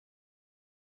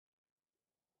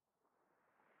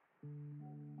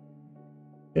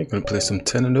Okay, gonna play some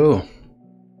 10-0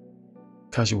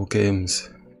 casual games,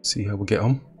 see how we get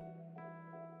on.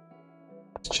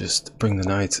 Let's just bring the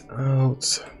knight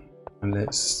out and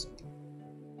let's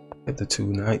get the 2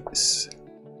 knights.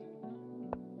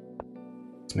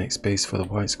 Let's make space for the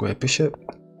white square bishop,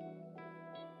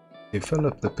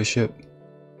 develop the bishop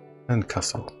and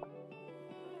castle.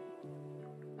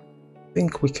 I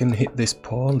think we can hit this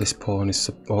pawn. This pawn is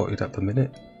supported at the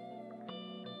minute.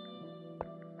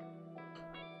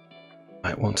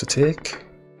 Might want to take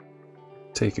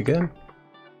again.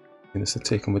 And it's a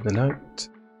taken with the knight.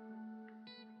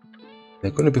 They're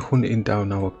going to be hunting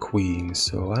down our queen,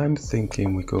 so I'm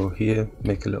thinking we go here,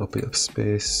 make a little bit of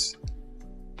space,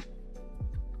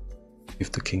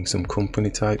 give the king some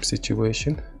company type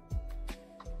situation.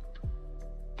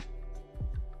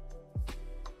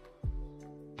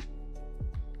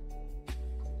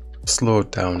 Slow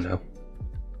it down now.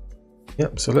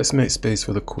 Yep, so let's make space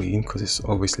for the queen because it's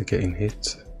obviously getting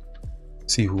hit.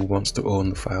 See who wants to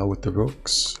own the file with the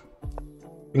rooks.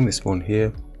 Bring this one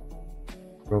here.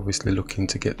 We're obviously looking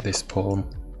to get this pawn.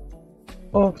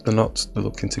 Or if they're not, they're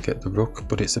looking to get the rook,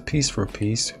 but it's a piece for a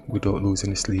piece. We don't lose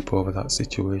any sleep over that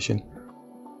situation.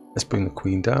 Let's bring the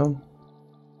queen down.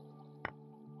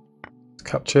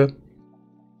 Capture.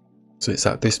 So it's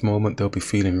at this moment they'll be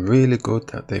feeling really good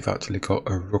that they've actually got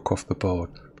a rook off the board.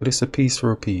 But it's a piece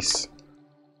for a piece.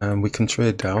 And we can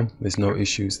trade down, there's no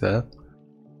issues there.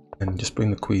 And just bring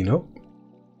the queen up.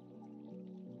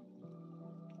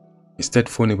 It's dead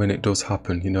funny when it does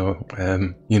happen, you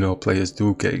know, players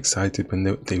do get excited when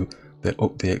they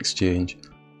up the exchange.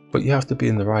 But you have to be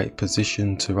in the right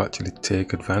position to actually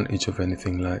take advantage of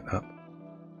anything like that.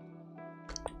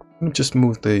 I'll just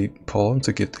move the pawn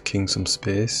to give the king some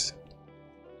space.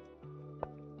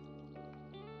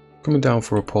 Coming down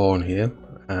for a pawn here,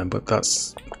 but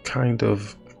that's kind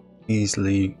of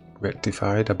easily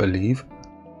rectified, I believe.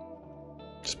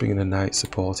 Just bringing the knight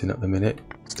supporting at the minute.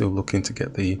 Still looking to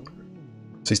get the...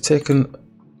 So he's taken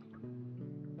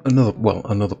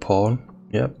another pawn.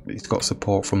 Yep, he's got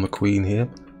support from the queen here.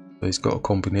 So he's got a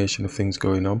combination of things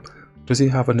going on. Does he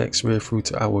have an X-ray through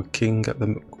to our king at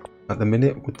the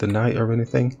minute with the knight or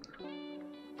anything?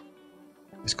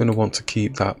 He's going to want to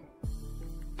keep that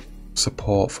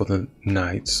support for the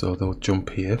knight, so they'll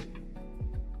jump here.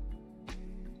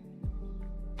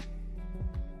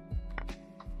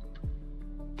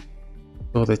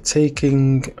 So they're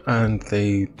taking, and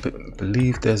they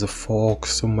believe there's a fork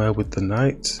somewhere with the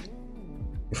knight,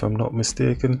 if I'm not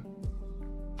mistaken.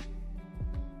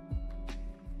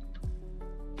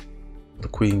 The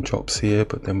queen drops here,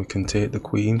 but then we can take the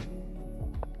queen.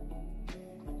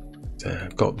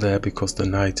 Got there because the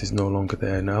knight is no longer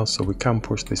there now, so we can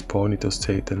push this pawn. He does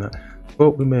take the knight,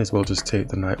 but we may as well just take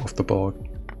the knight off the board.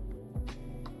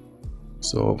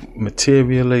 So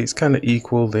materially it's kind of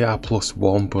equal. They are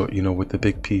 +1, but you know, with the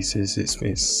big pieces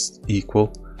it's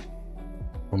equal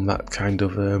on that kind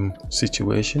of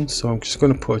situation. So I'm just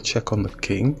going to put a check on the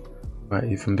king. Right,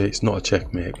 even though it's not a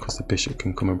checkmate because the bishop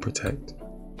can come and protect.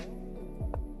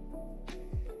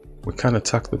 We can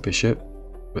attack the bishop,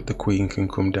 but the queen can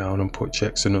come down and put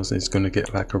checks on us, and it's going to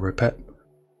get like a repeat.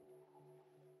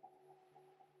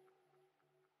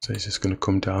 So he's just going to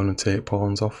come down and take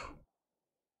pawns off.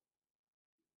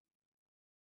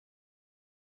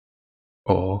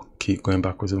 Or keep going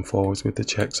backwards and forwards with the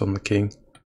checks on the king.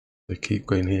 They keep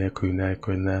going here, going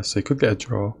there, so he could get a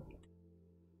draw.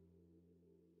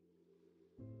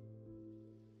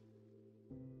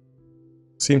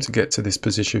 Seem to get to this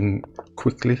position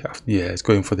quickly. Yeah, it's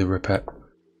going for the repeat.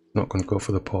 Not going to go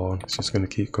for the pawn, it's just going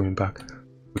to keep coming back.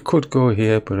 We could go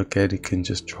here, but again he can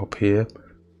just drop here.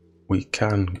 We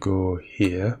can go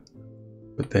here,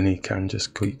 but then he can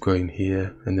just keep going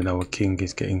here, and then our king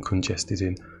is getting congested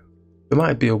in. There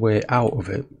might be a way out of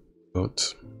it,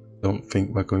 but I don't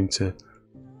think we're going to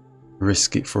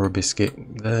risk it for a biscuit.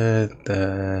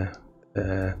 There.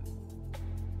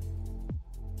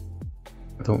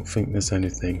 I don't think there's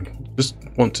anything. Just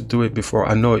want to do it before.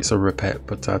 I know it's a repeat,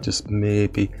 but I just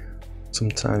maybe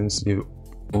sometimes you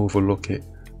overlook it.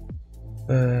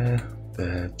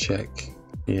 There, check.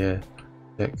 Here,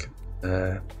 check.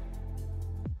 There.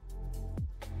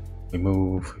 We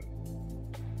move.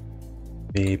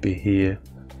 Maybe here.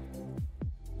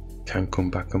 Can come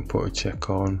back and put a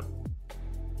check on.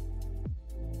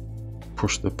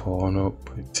 Push the pawn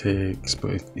up. It takes,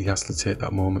 but he has to take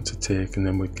that moment to take, and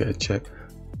then we get a check.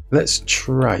 Let's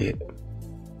try it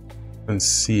and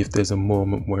see if there's a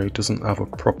moment where he doesn't have a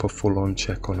proper full-on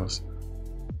check on us.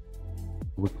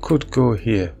 We could go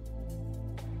here,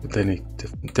 but then he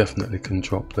definitely can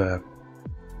drop there.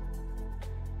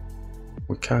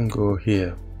 We can go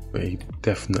here, But he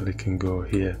definitely can go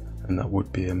here, and that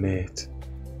would be a mate.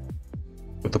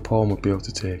 But the pawn would be able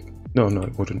to take. No,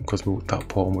 it wouldn't, because that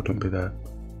pawn wouldn't be there.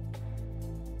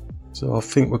 So I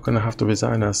think we're going to have to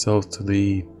resign ourselves to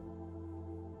the...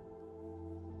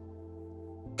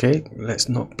 Okay, let's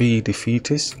not be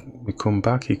defeatist. We come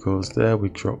back, he goes there, we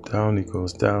drop down, he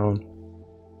goes down.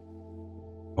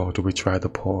 Or do we try the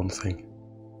pawn thing?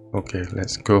 Okay,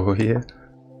 let's go here.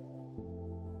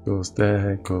 Goes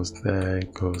there, goes there,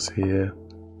 goes here.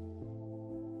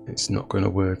 It's not going to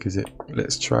work, is it?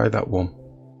 Let's try that one.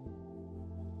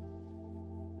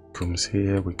 Comes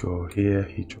here, we go here,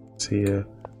 he drops here.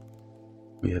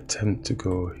 We attempt to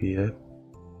go here.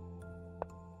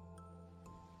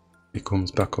 He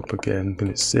comes back up again, and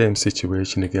it's the same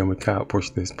situation again. We can't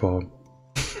push this pawn.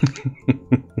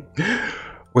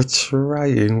 We're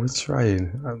trying.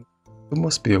 There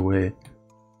must be a way.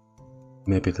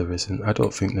 Maybe there isn't. I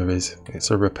don't think there is.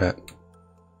 It's a repeat.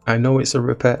 I know it's a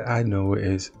repeat. I know it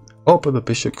is. Oh, but the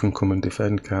bishop can come and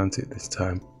defend, can't it, this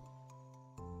time?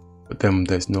 But then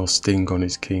there's no sting on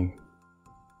his king.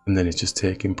 And then he's just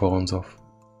taking pawns off.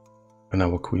 And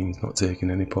our queen's not taking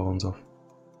any pawns off.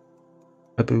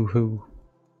 A boo-hoo.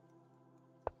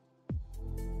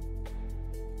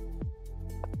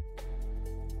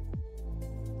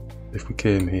 If we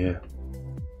came here,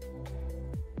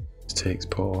 it takes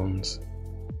pawns.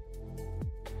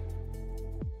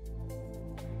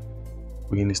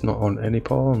 Queen is not on any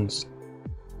pawns.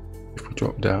 If we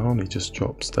drop down, he just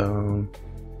drops down.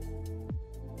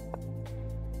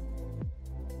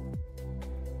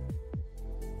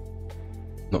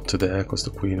 Not to there, because the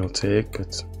queen will take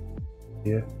it.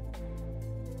 Yeah.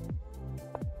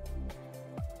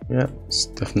 Yeah, it's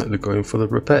definitely going for the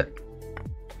repeat.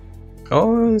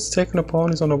 Oh, it's taking a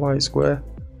pawn, it's on a white square.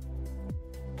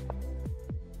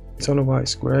 It's on a white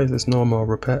square, there's no more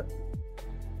repeat.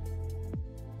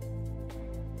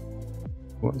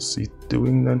 What's he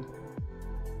doing then?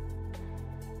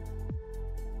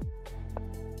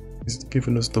 He's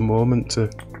giving us the moment to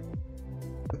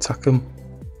attack him.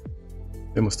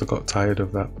 They must have got tired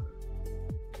of that.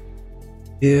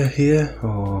 Here.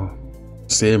 Oh,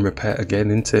 same repeat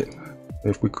again, isn't it?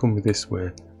 If we come this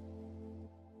way.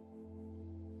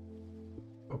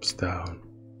 Drops down.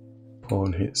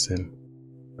 Pawn hits him.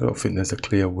 I don't think there's a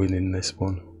clear win in this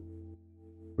one.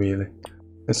 Really.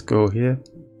 Let's go here.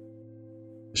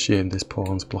 Shame this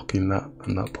pawn's blocking that,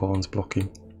 and that pawn's blocking.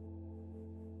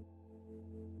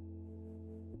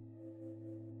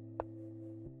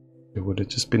 We would have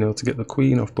just been able to get the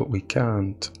queen off, but we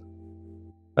can't.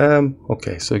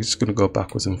 Okay, so he's just going to go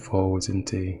backwards and forwards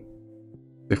into.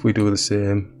 If we do the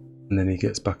same, and then he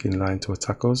gets back in line to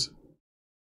attack us.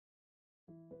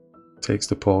 Takes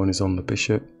the pawn, is on the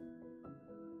bishop.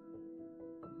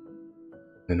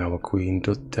 Then our queen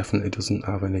definitely doesn't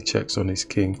have any checks on his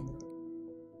king.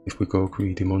 If we go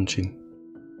greedy munching.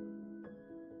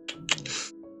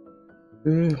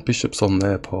 Bishop's on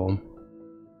their pawn.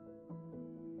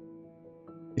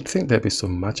 You'd think there'd be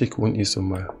some magic, wouldn't you,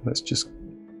 somewhere? Let's just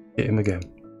hit him again.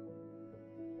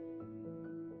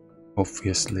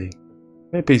 Obviously.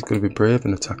 Maybe he's going to be brave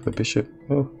and attack the bishop.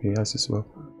 Oh, he has as well.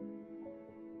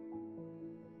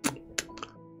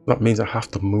 That means I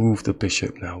have to move the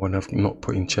bishop now when I've not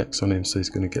putting checks on him, so he's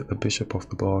going to get the bishop off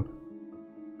the board.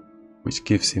 Which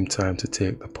gives him time to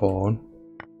take the pawn.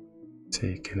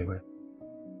 Take anyway.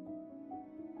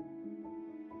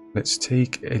 Let's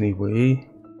take anyway.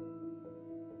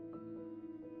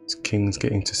 His king's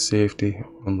getting to safety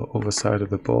on the other side of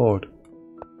the board.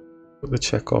 Put the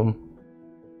check on.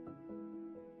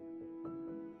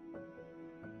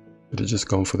 Should have just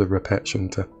gone for the repeat,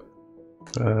 shouldn't I?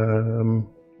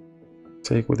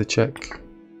 Take with a check.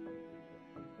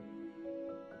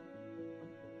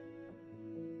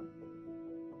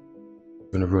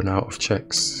 I'm going to run out of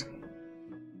checks.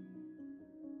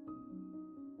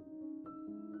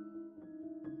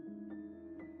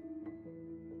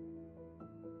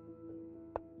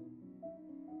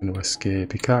 Going to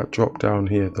escape. He can't drop down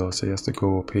here though, so he has to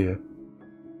go up here.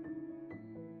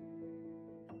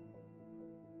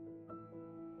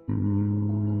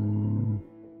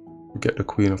 We get the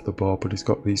queen off the board, but he's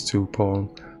got these two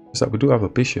pawns. It's like we do have a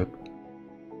bishop,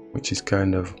 which is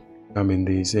kind of jamming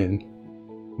these in.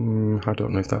 I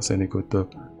don't know if that's any good though.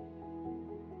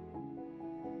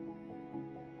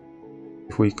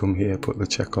 If we come here, put the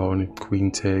check on, queen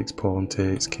takes, pawn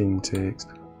takes, king takes.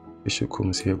 Bishop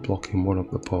comes here blocking one of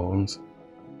the pawns.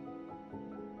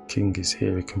 King is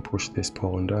here, he can push this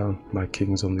pawn down. My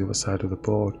king's on the other side of the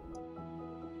board.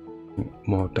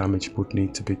 More damage would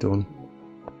need to be done.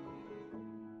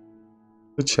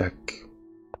 The check.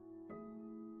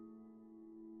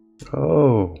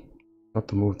 Oh. Not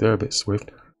to move there a bit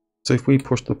swift. So if we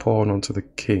push the pawn onto the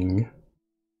king,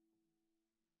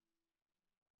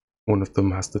 one of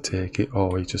them has to take it,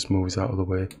 or he just moves out of the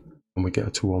way, and we get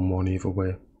a 2-on-1 either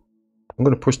way. I'm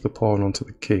going to push the pawn onto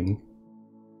the king.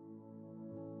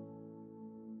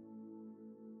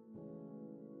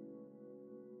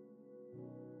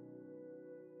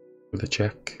 With a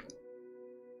check.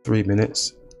 3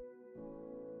 minutes.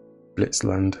 Blitz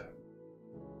land.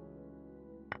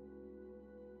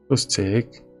 Does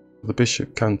take. The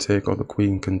bishop can take, or the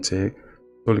queen can take.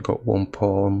 We've only got one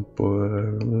pawn,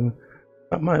 but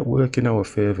that might work in our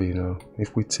favour, you know.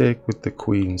 If we take with the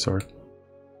queen,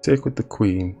 take with the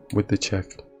queen with the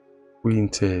check. Queen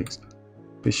takes,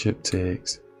 bishop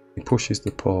takes. He pushes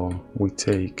the pawn. We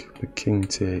take. The king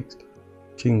takes.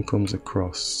 King comes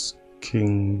across.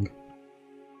 King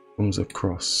comes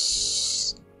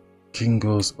across. King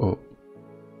goes up.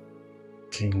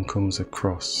 King comes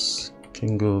across.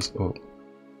 King goes up.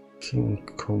 King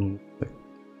comes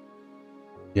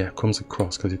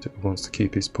across because he wants to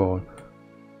keep his pawn.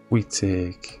 We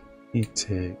take. He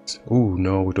takes. Oh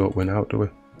no, we don't win out, do we?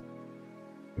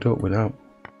 We don't win out.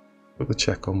 Put the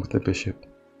check on with the bishop.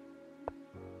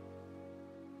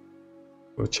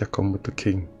 Put a check on with the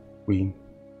king. Queen.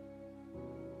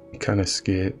 He can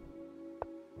escape.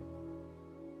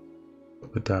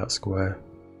 Put the dark square.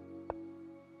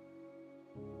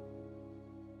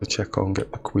 The check on,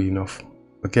 get the queen off.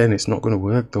 Again, it's not going to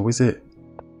work though, is it?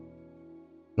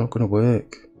 Not going to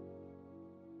work.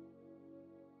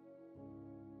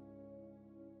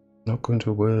 Not going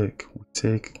to work. We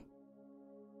take.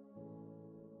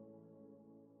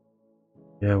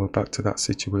 Yeah, we're back to that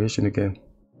situation again.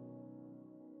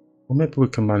 Well, maybe we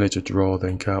can manage a draw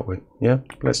then, can't we? Yeah,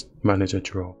 let's manage a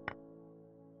draw.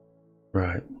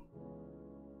 Right.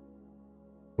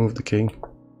 Move the king.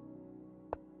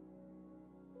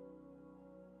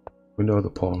 We know the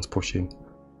pawn's pushing.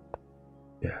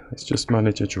 Yeah, let's just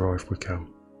manage a draw if we can.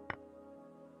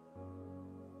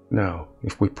 Now,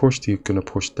 if we push, he's going to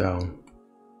push down.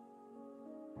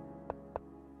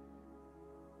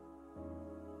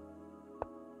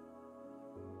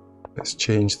 Let's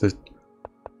change the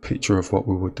picture of what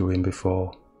we were doing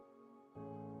before.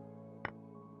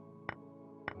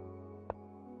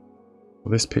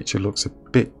 Well, this picture looks a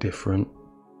bit different.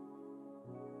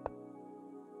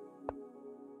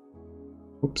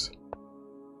 Oops.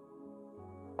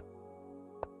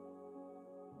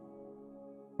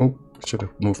 Oh, should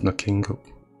have moved my king up.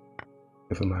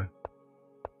 Never mind.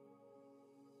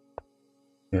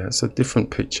 Yeah, it's a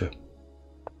different picture.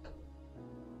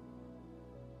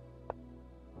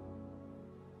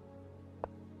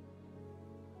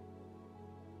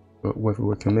 But whether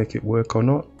we can make it work or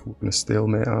not, we're going to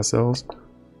stalemate ourselves.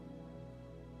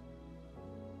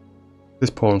 This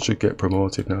pawn should get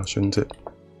promoted now, shouldn't it?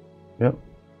 Yep.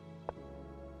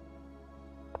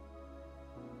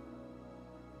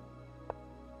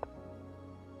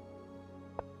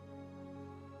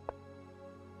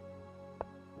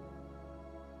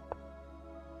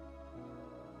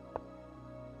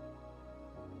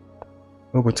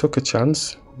 Well, we took a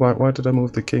chance. Why did I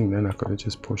move the king then? I could have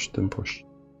just pushed and pushed.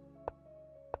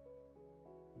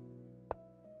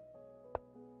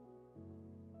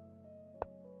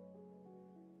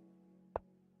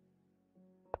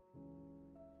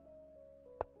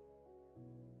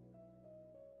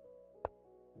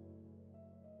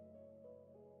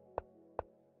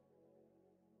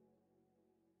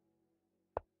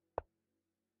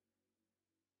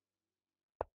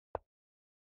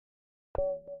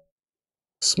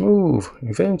 Smooth,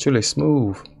 eventually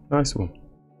smooth. Nice one.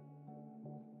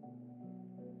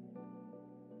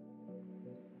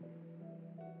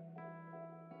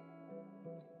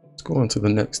 Let's go on to the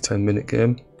next 10-minute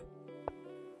game.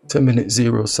 10 minutes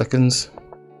 0 seconds.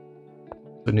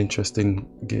 An interesting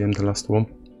game, the last one.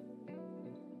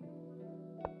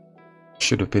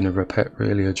 Should have been a repeat,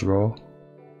 really, a draw.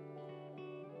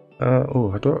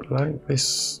 Oh, I don't like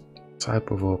this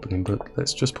type of opening, but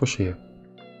let's just push here.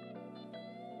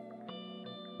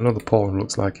 I know the pawn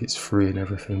looks like it's free and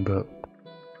everything, but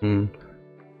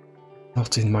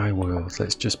not in my world.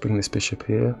 Let's just bring this bishop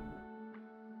here.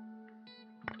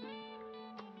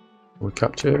 We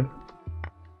capture.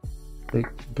 Take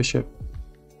bishop.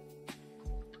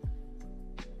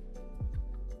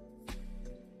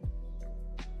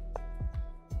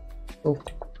 Oh.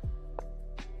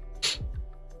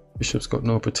 Bishop's got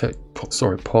no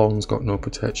pawn's got no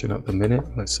protection at the minute.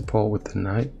 Let's support with the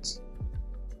knight.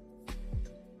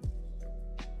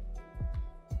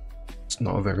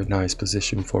 Not a very nice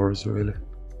position for us, really.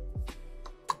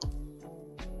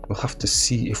 We'll have to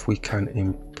see if we can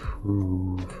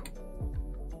improve.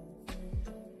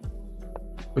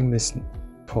 Bring this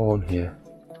pawn here.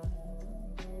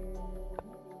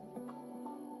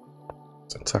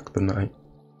 Let's attack the knight.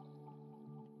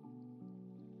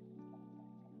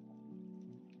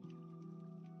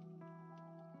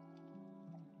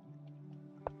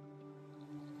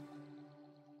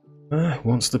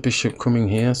 Wants the bishop coming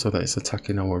here so that it's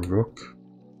attacking our rook.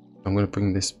 I'm going to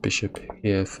bring this bishop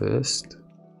here first.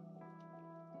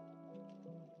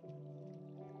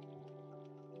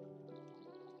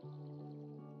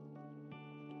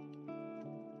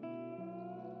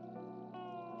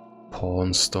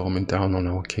 Pawn storming down on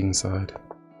our king side.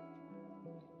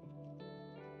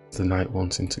 The knight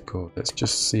wanting to go. Let's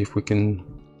just see if we can.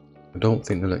 I don't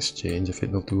think they'll exchange. I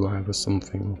think they'll do either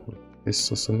something like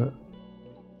this or something.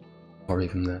 Or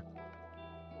even there.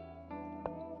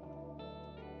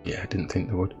 Yeah, I didn't think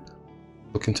they would.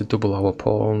 Looking to double our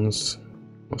pawns.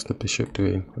 What's the bishop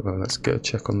doing? Well, let's get a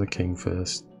check on the king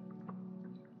first.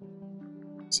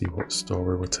 See what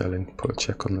story we're telling. Put a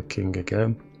check on the king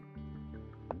again.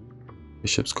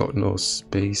 Bishop's got no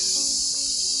space.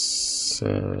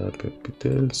 So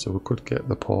we could get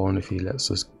the pawn if he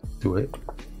lets us do it.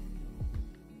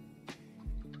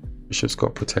 Bishop's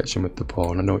got protection with the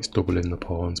pawn. I know it's doubling the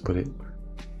pawns, but it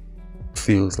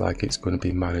feels like it's going to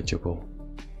be manageable.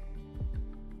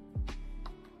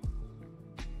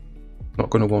 Not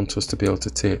going to want us to be able to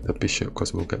take the bishop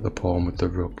because we'll get the pawn with the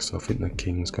rook. So I think the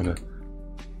king's going to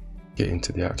get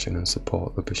into the action and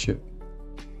support the bishop.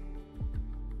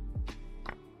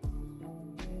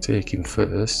 Taking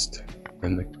first,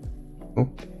 and the oh,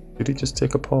 did he just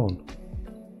take a pawn?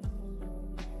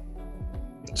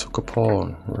 He took a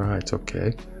pawn, right?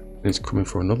 Okay, and he's coming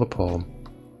for another pawn,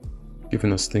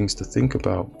 giving us things to think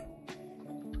about.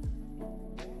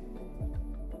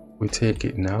 We take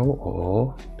it now,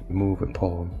 or do we move a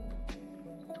pawn?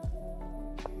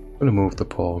 I'm gonna move the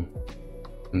pawn,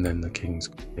 and then the king's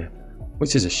here,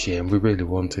 which is a shame. We really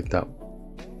wanted that.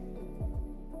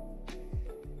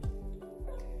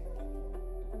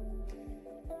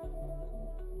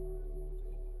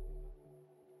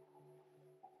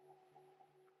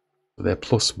 They're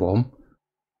 +1,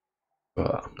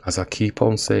 but as I keep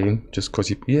on saying, just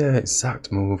because you, yeah,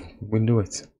 exact move, we knew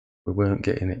it, we weren't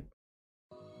getting it,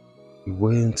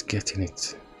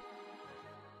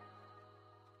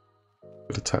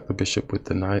 Could attack the bishop with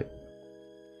the knight.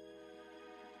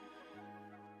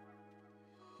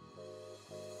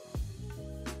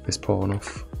 This pawn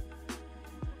off.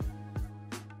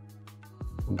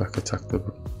 Come back, attack the,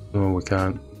 no we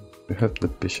can't, we have the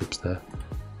bishops there.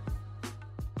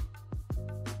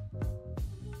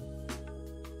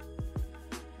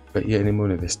 Bet you any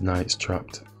money this knight's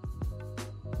trapped.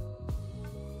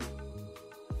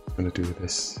 I'm gonna do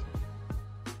this.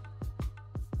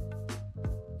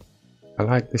 I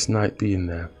like this knight being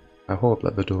there. I hope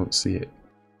that they don't see it.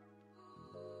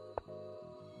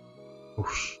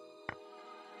 Whoosh.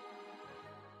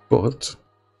 But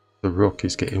the rook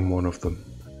is getting one of them.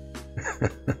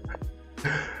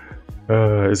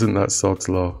 Isn't that sod's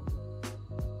law?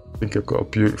 I think I've got a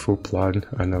beautiful plan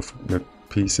and my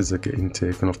pieces are getting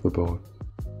taken off the board.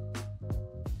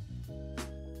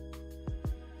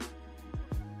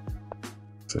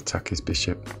 Let's attack his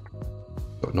bishop.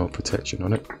 Got no protection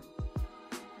on it.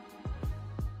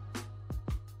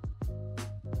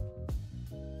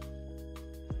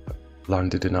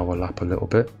 Landed in our lap a little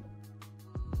bit.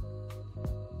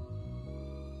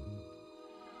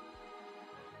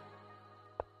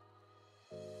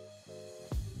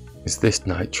 Is this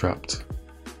knight trapped?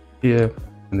 Here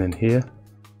and then here.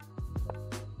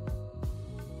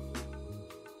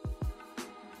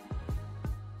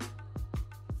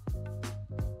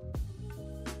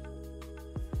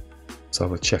 Let's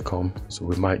have a check on, so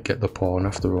we might get the pawn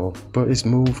after all. But he's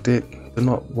moved it. They're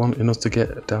not wanting us to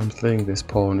get a damn thing. This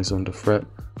pawn is under threat.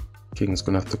 King's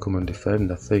gonna have to come and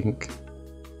defend, I think.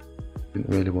 Didn't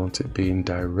really want it being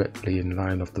directly in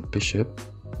line of the bishop.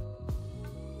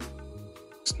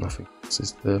 It's nothing. This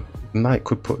is the knight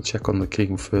could put a check on the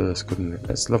king first, couldn't it?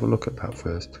 Let's have a look at that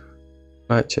first.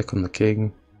 Knight check on the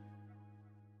king.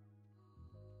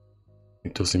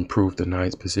 It does improve the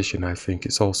knight's position, I think.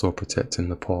 It's also protecting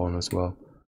the pawn as well.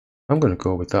 I'm going to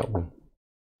go with that one.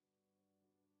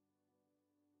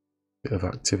 Bit of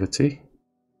activity.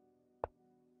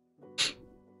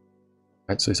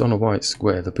 Right, so it's on a white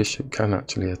square. The bishop can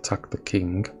actually attack the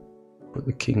king, but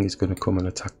the king is going to come and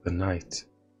attack the knight.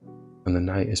 And the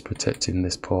knight is protecting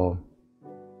this pawn.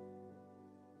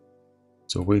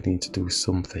 So we need to do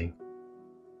something.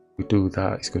 If we do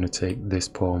that, he's going to take this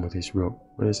pawn with his rook.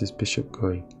 Where's his bishop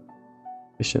going?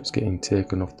 Bishop's getting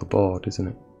taken off the board, isn't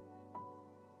it?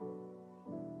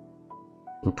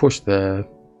 We push there.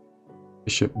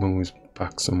 Bishop moves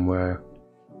back somewhere.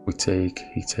 We take,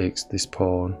 he takes this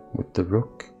pawn with the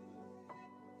rook.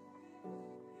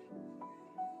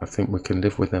 I think we can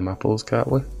live with them apples,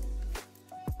 can't we?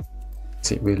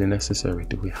 Is it really necessary?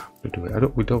 Do we have to do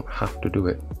it? We don't have to do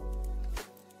it.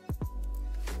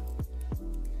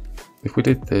 If we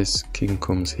did this, king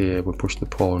comes here, we push the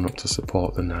pawn up to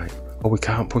support the knight. Oh, we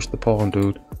can't push the pawn,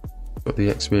 dude. Got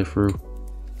the x-ray through.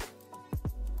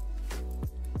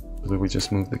 So we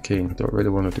just move the king. Don't really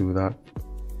want to do that.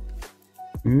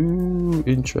 Ooh,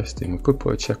 interesting. We could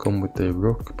put a check on with the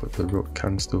rook, but the rook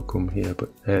can still come here.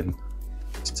 But then,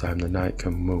 this time the knight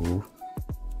can move.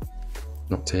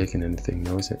 Not taking anything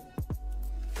though, is it?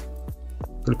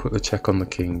 I'm gonna put the check on the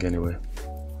king anyway.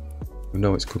 We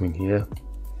know it's coming here.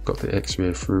 Got the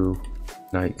x-ray through.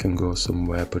 Knight can go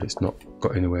somewhere, but it's not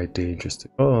got anywhere dangerous to.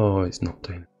 Oh, it's not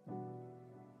doing it.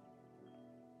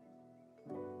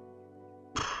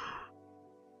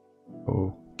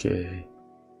 Okay.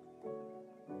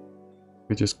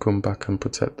 We just come back and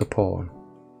protect the pawn.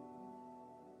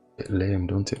 A bit lame,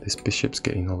 don't it? This bishop's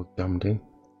getting all jammed in.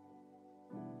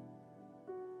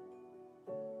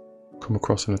 Come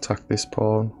across and attack this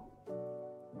pawn.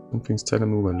 Something's telling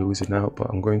me we're losing out, but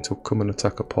I'm going to come and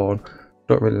attack a pawn.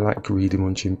 Don't really like greedy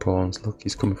munching pawns. Look,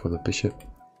 he's coming for the bishop.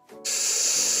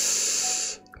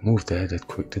 Moved there dead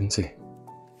quick, didn't he?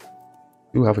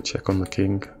 Do have a check on the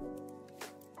king.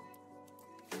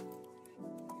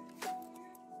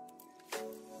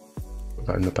 Put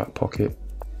that in the back pocket.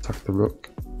 Attack the rook.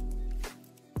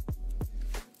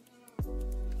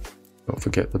 Don't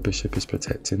forget the bishop is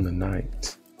protecting the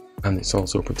knight. And it's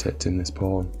also protecting this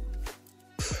pawn.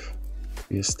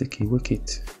 Be a sticky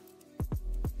wicket.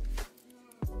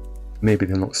 Maybe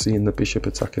they're not seeing the bishop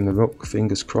attacking the rook.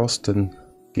 Fingers crossed and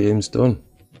game's done.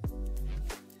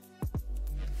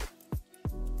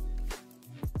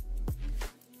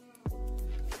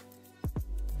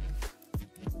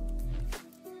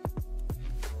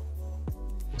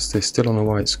 Stay still on a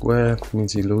white square.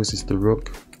 Means he loses the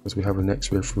rook because we have an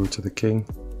x-ray through to the king.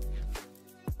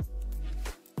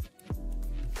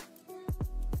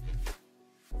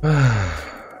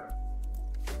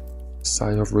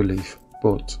 Sigh of relief,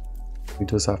 but he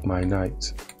does have my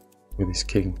knight with his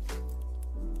king.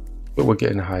 But we're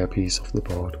getting a higher piece off the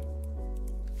board.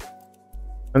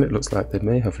 And it looks like they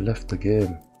may have left the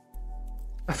game.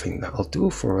 I think that'll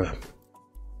do for a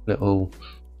little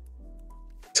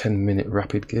 10-minute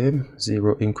rapid game,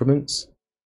 0 increments.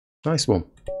 Nice one.